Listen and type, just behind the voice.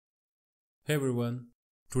Hey everyone,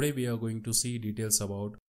 today we are going to see details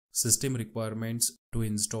about system requirements to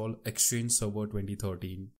install Exchange Server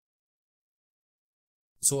 2013.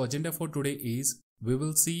 So agenda for today is we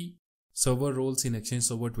will see server roles in Exchange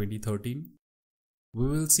Server 2013. We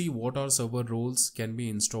will see what are server roles can be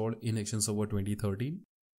installed in Exchange Server 2013.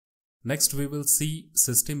 Next we will see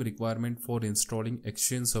system requirement for installing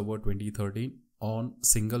Exchange Server 2013 on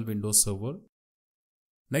single Windows server.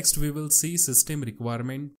 Next we will see system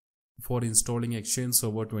requirement for installing Exchange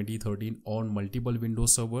Server 2013 on multiple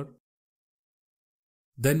Windows server.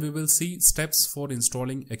 Then we will see steps for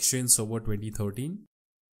installing Exchange Server 2013.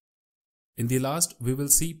 In the last, we will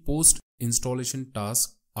see post-installation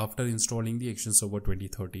tasks after installing the Exchange Server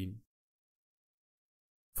 2013.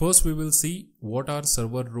 First, we will see what our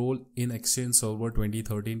server role in Exchange Server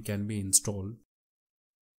 2013 can be installed.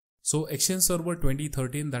 So Exchange Server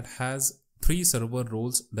 2013 that has 3 server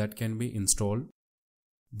roles that can be installed.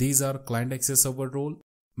 These are client access server role,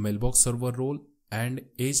 mailbox server role, and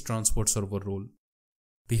edge transport server role.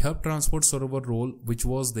 The hub transport server role, which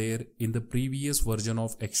was there in the previous version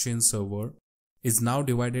of Exchange server, is now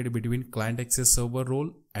divided between client access server role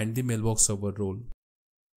and the mailbox server role.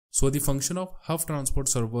 So the function of hub transport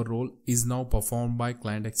server role is now performed by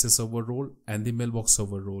client access server role and the mailbox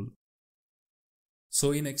server role.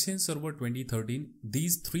 So in Exchange Server 2013,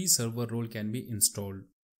 these 3 server roles can be installed.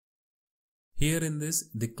 Here in this,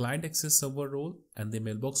 the client access server role and the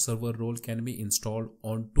mailbox server role can be installed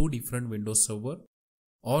on 2 different Windows server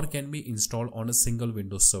or can be installed on a single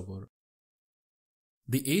Windows server.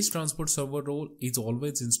 The edge transport server role is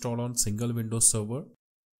always installed on single Windows server,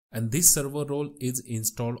 and this server role is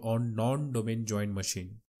installed on non-domain joined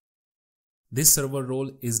machine. This server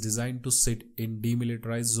role is designed to sit in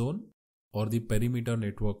demilitarized zone or the perimeter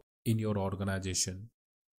network in your organization.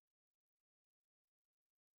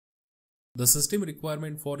 The system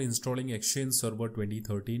requirement for installing Exchange Server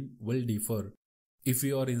 2013 will differ if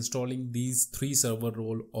you are installing these 3 server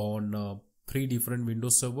role on 3 different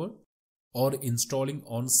Windows server or installing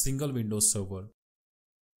on single Windows server.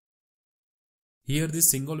 Here the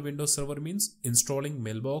single Windows server means installing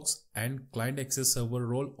mailbox and client access server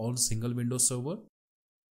role on single Windows server,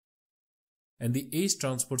 and the edge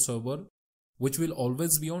transport server which will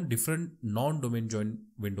always be on different non-domain joined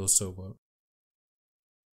Windows server.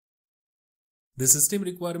 The system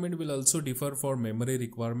requirement will also differ for memory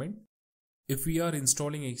requirement. If we are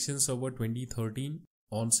installing Exchange Server 2013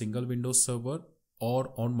 on single Windows server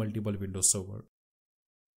or on multiple Windows server,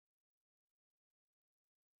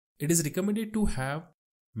 it is recommended to have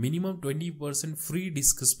minimum 20% free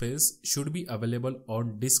disk space should be available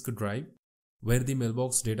on disk drive where the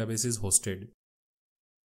mailbox database is hosted.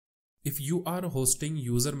 If you are hosting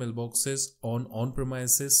user mailboxes on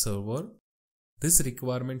on-premises server, this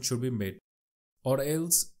requirement should be met, or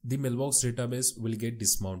else the mailbox database will get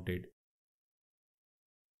dismounted.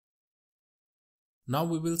 Now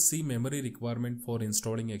we will see memory requirement for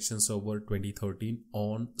installing Exchange Server 2013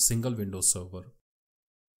 on single Windows server.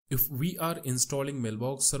 If we are installing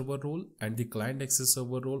mailbox server role and the client access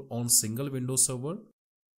server role on single Windows server,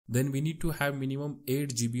 then we need to have minimum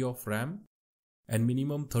 8 GB of RAM and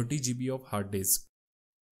minimum 30 GB of hard disk.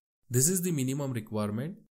 This is the minimum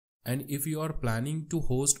requirement. And if you are planning to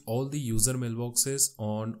host all the user mailboxes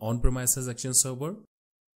on on-premises Exchange server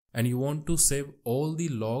and you want to save all the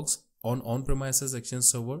logs on on-premises Exchange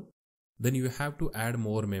server, then you have to add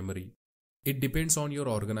more memory. It depends on your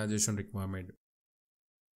organization requirement.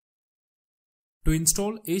 To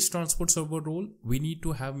install edge transport server role, we need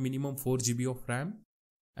to have minimum 4 GB of RAM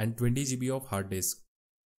and 20 GB of hard disk.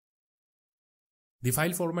 The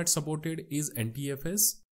file format supported is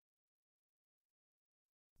NTFS.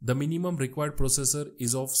 The minimum required processor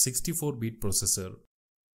is of 64-bit processor.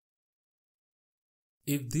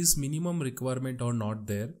 If this minimum requirement are not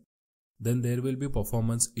there, then there will be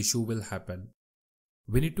performance issue will happen.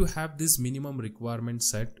 We need to have this minimum requirement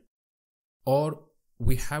set, or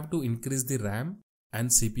we have to increase the RAM and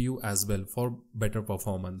CPU as well for better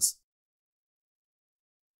performance.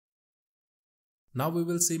 Now we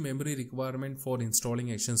will see memory requirement for installing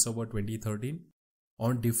Exchange Server 2013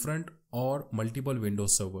 on different or multiple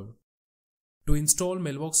Windows server. To install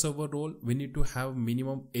mailbox server role, we need to have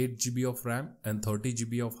minimum 8 GB of RAM and 30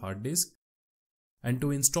 GB of hard disk. And to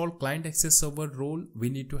install client access server role, we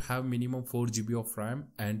need to have minimum 4 GB of RAM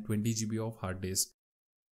and 20 GB of hard disk.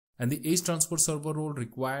 And the edge transport server role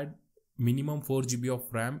required minimum 4 GB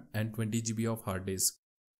of RAM and 20 GB of hard disk.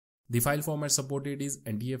 The file format supported is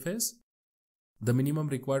NTFS. The minimum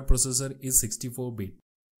required processor is 64-bit.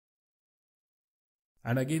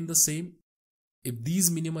 And again the same, if these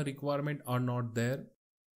minimum requirements are not there,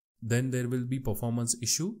 then there will be performance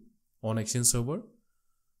issue on Exchange server.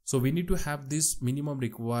 So we need to have this minimum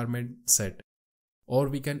requirement set, or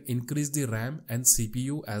we can increase the RAM and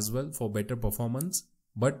CPU as well for better performance,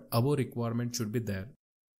 but our requirement should be there.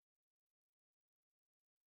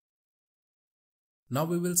 Now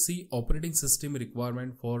we will see operating system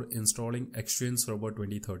requirement for installing Exchange Server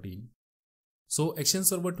 2013. So Exchange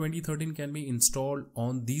Server 2013 can be installed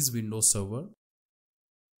on these Windows Server.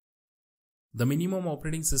 The minimum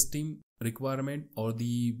operating system requirement or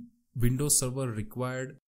the Windows Server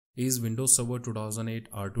required is Windows Server 2008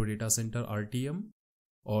 R2 Data Center RTM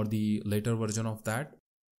or the later version of that.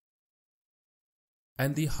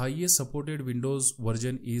 And the highest supported Windows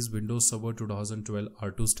version is Windows Server 2012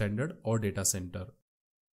 R2 Standard or Data Center.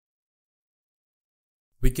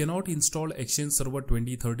 We cannot install Exchange Server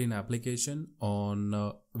 2013 application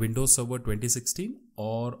on Windows Server 2016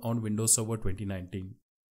 or on Windows Server 2019.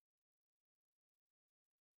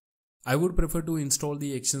 I would prefer to install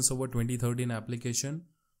the Exchange Server 2013 application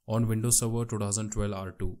on Windows Server 2012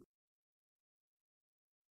 R2.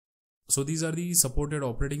 So these are the supported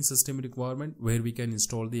operating system requirement where we can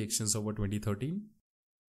install the Exchange Server 2013.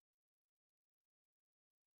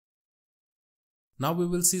 Now we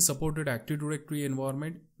will see supported Active Directory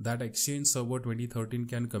environment that Exchange Server 2013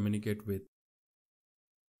 can communicate with.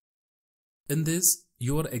 In this,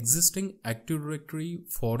 your existing Active Directory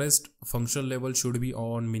forest function level should be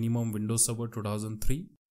on minimum Windows Server 2003,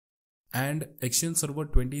 and Exchange Server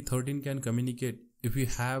 2013 can communicate if you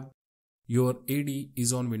have your AD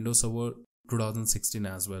is on Windows Server 2016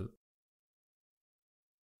 as well.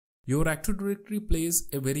 Your Active Directory plays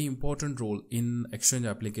a very important role in Exchange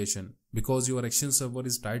application because your Exchange server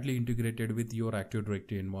is tightly integrated with your Active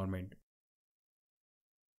Directory environment.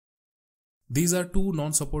 These are two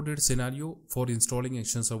non-supported scenarios for installing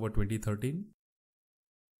Exchange Server 2013.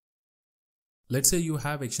 Let's say you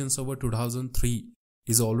have Exchange Server 2003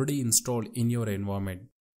 is already installed in your environment.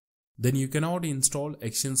 Then you cannot install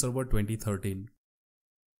Exchange Server 2013.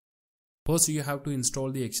 First, you have to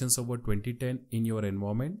install the Exchange Server 2010 in your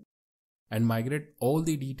environment and migrate all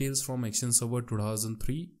the details from Exchange Server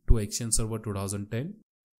 2003 to Exchange Server 2010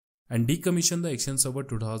 and decommission the Exchange Server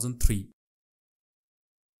 2003.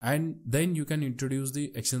 And then you can introduce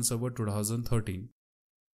the Exchange Server 2013.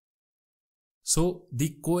 So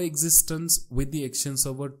the coexistence with the Exchange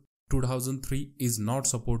Server 2003 is not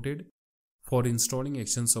supported for installing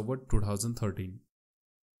Exchange Server 2013.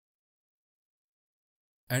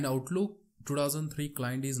 And Outlook 2003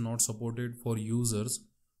 client is not supported for users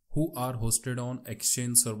who are hosted on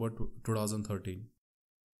Exchange Server 2013.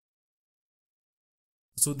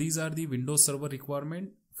 So these are the Windows Server requirement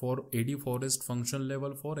for AD Forest function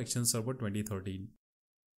level for Exchange Server 2013.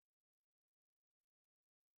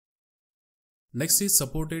 Next is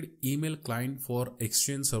supported email client for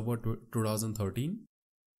Exchange Server 2013.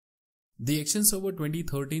 The Exchange Server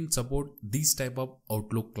 2013 support these type of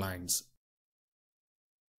Outlook clients.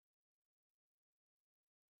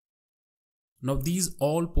 Now these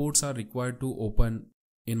all ports are required to open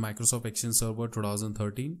in Microsoft Exchange Server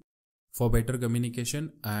 2013 for better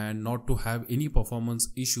communication and not to have any performance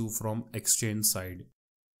issue from Exchange side.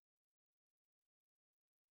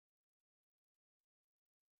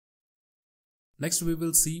 Next we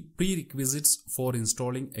will see prerequisites for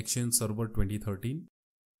installing Exchange Server 2013.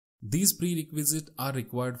 These prerequisites are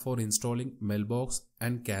required for installing mailbox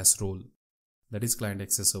and cache role, that is client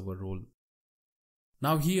access server role.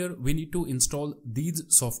 Now here we need to install these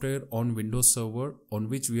software on Windows Server on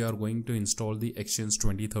which we are going to install the Exchange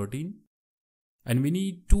 2013, and we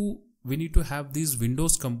need to have these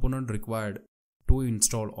Windows component required to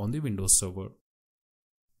install on the Windows Server.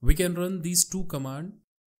 We can run these two commands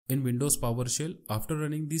in Windows PowerShell. After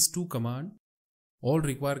running these two commands, all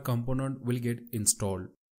required component will get installed.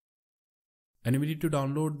 And we need to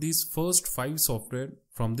download these first 5 software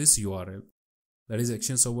from this URL, that is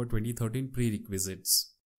Exchange Server 2013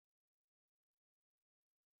 prerequisites.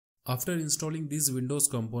 After installing this Windows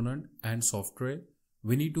component and software,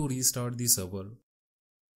 we need to restart the server.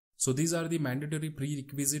 So these are the mandatory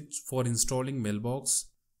prerequisites for installing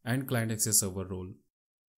mailbox and client access server role.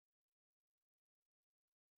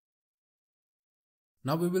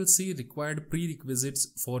 Now we will see required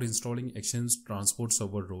prerequisites for installing Exchange Transport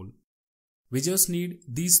Server role. We just need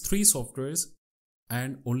these 3 softwares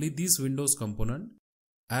and only this Windows component,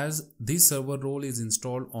 as this server role is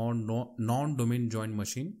installed on non-domain joined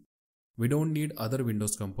machine. We don't need other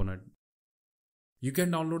Windows component. You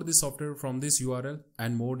can download the software from this URL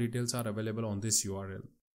and more details are available on this URL.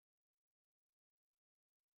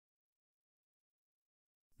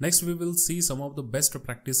 Next we will see some of the best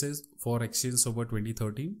practices for Exchange Server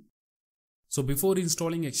 2013. So before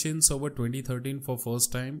installing Exchange Server 2013 for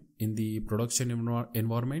first time in the production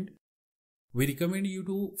environment, we recommend you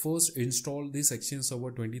to first install this Exchange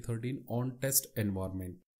Server 2013 on test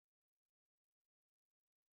environment.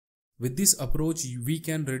 With this approach, we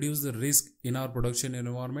can reduce the risk in our production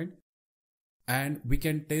environment and we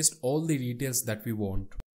can test all the details that we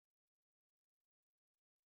want.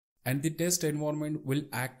 And the test environment will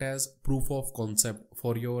act as proof of concept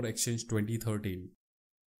for your Exchange 2013.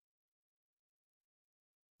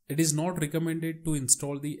 It is not recommended to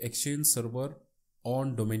install the Exchange server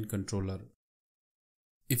on domain controller.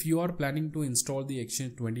 If you are planning to install the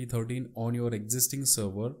Exchange 2013 on your existing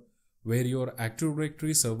server where your Active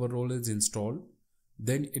Directory server role is installed,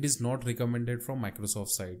 then it is not recommended from Microsoft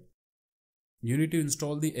side. You need to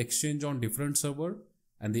install the Exchange on different server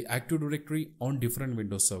and the Active Directory on different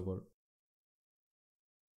Windows server.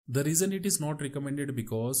 The reason it is not recommended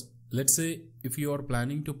because let's say if you are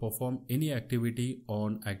planning to perform any activity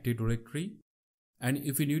on Active Directory and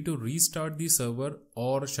if you need to restart the server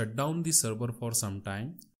or shut down the server for some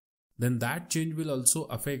time, then that change will also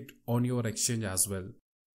affect on your Exchange as well.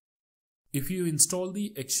 If you install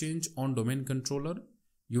the Exchange on domain controller,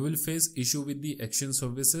 you will face issue with the Exchange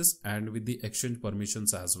services and with the Exchange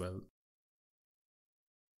permissions as well.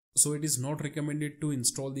 So it is not recommended to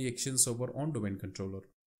install the Exchange server on domain controller.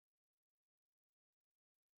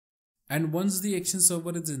 And once the Exchange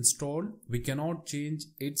server is installed, we cannot change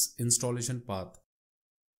its installation path.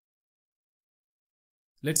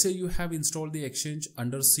 Let's say you have installed the Exchange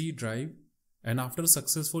under C drive and after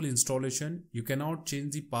successful installation, you cannot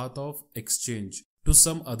change the path of Exchange to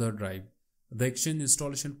some other drive. The Exchange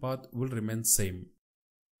installation path will remain same.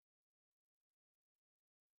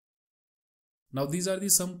 Now these are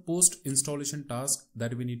some post-installation tasks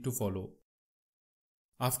that we need to follow.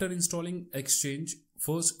 After installing Exchange,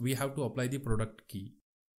 first we have to apply the product key.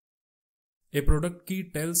 A product key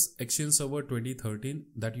tells Exchange Server 2013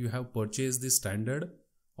 that you have purchased the standard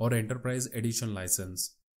or enterprise edition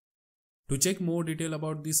license. To check more detail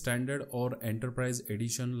about the standard or enterprise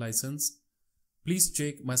edition license, please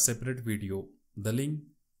check my separate video. The link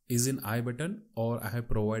is in I button or I have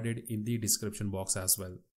provided in the description box as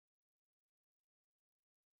well.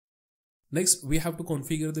 Next, we have to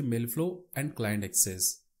configure the mail flow and client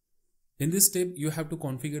access. In this step, you have to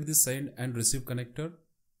configure the send and receive connector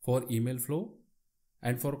for email flow.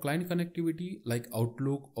 And for client connectivity like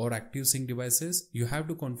Outlook or ActiveSync devices, you have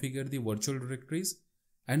to configure the virtual directories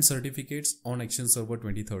and certificates on Exchange Server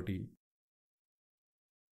 2013.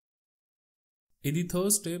 In the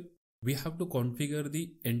third step, we have to configure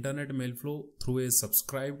the internet mail flow through a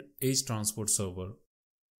subscribed edge transport server.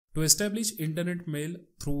 To establish internet mail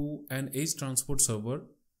through an edge transport server,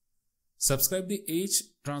 subscribe the edge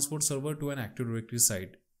transport server to an Active Directory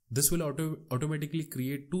site. This will automatically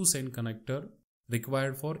create two send connector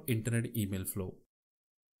required for internet email flow.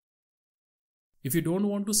 If you don't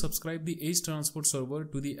want to subscribe the edge transport server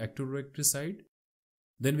to the Active Directory site,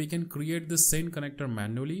 then we can create the send connector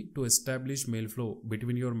manually to establish mail flow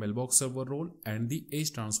between your mailbox server role and the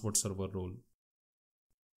edge transport server role.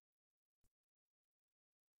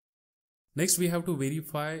 Next, we have to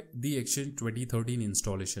verify the Exchange 2013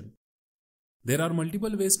 installation. There are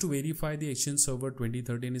multiple ways to verify the Exchange Server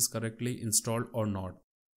 2013 is correctly installed or not.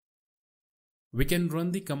 We can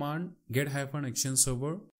run the command get-exchange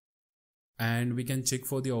server and we can check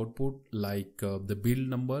for the output like the build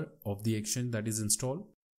number of the Exchange that is installed.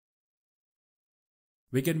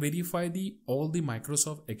 We can verify all the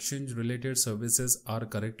Microsoft Exchange related services are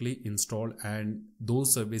correctly installed and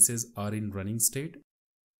those services are in running state.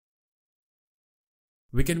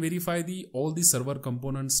 We can verify all the server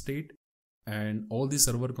component state and all the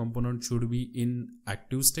server components should be in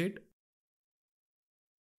active state.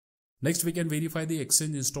 Next, we can verify the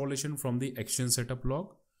Exchange installation from the Exchange setup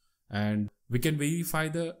log and we can verify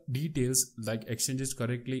the details like Exchange is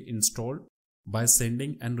correctly installed by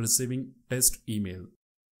sending and receiving test email.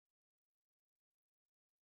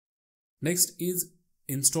 Next is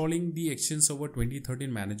installing the Exchange Server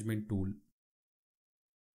 2013 management tool.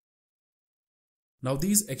 Now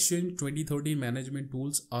these Exchange 2013 management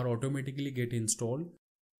tools are automatically get installed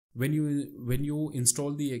when you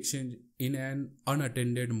install the Exchange in an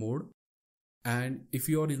unattended mode, and if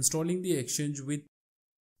you are installing the Exchange with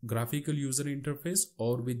graphical user interface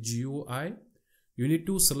or with GUI, you need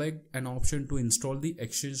to select an option to install the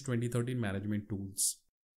Exchange 2013 management tools.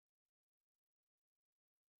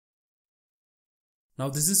 Now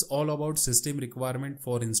this is all about system requirement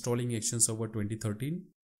for installing Exchange Server 2013.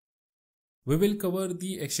 We will cover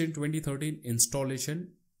the Exchange 2013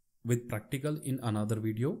 installation with practical in another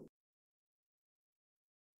video.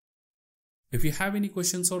 If you have any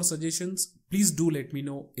questions or suggestions, please do let me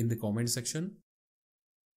know in the comment section.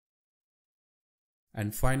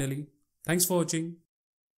 And finally, thanks for watching.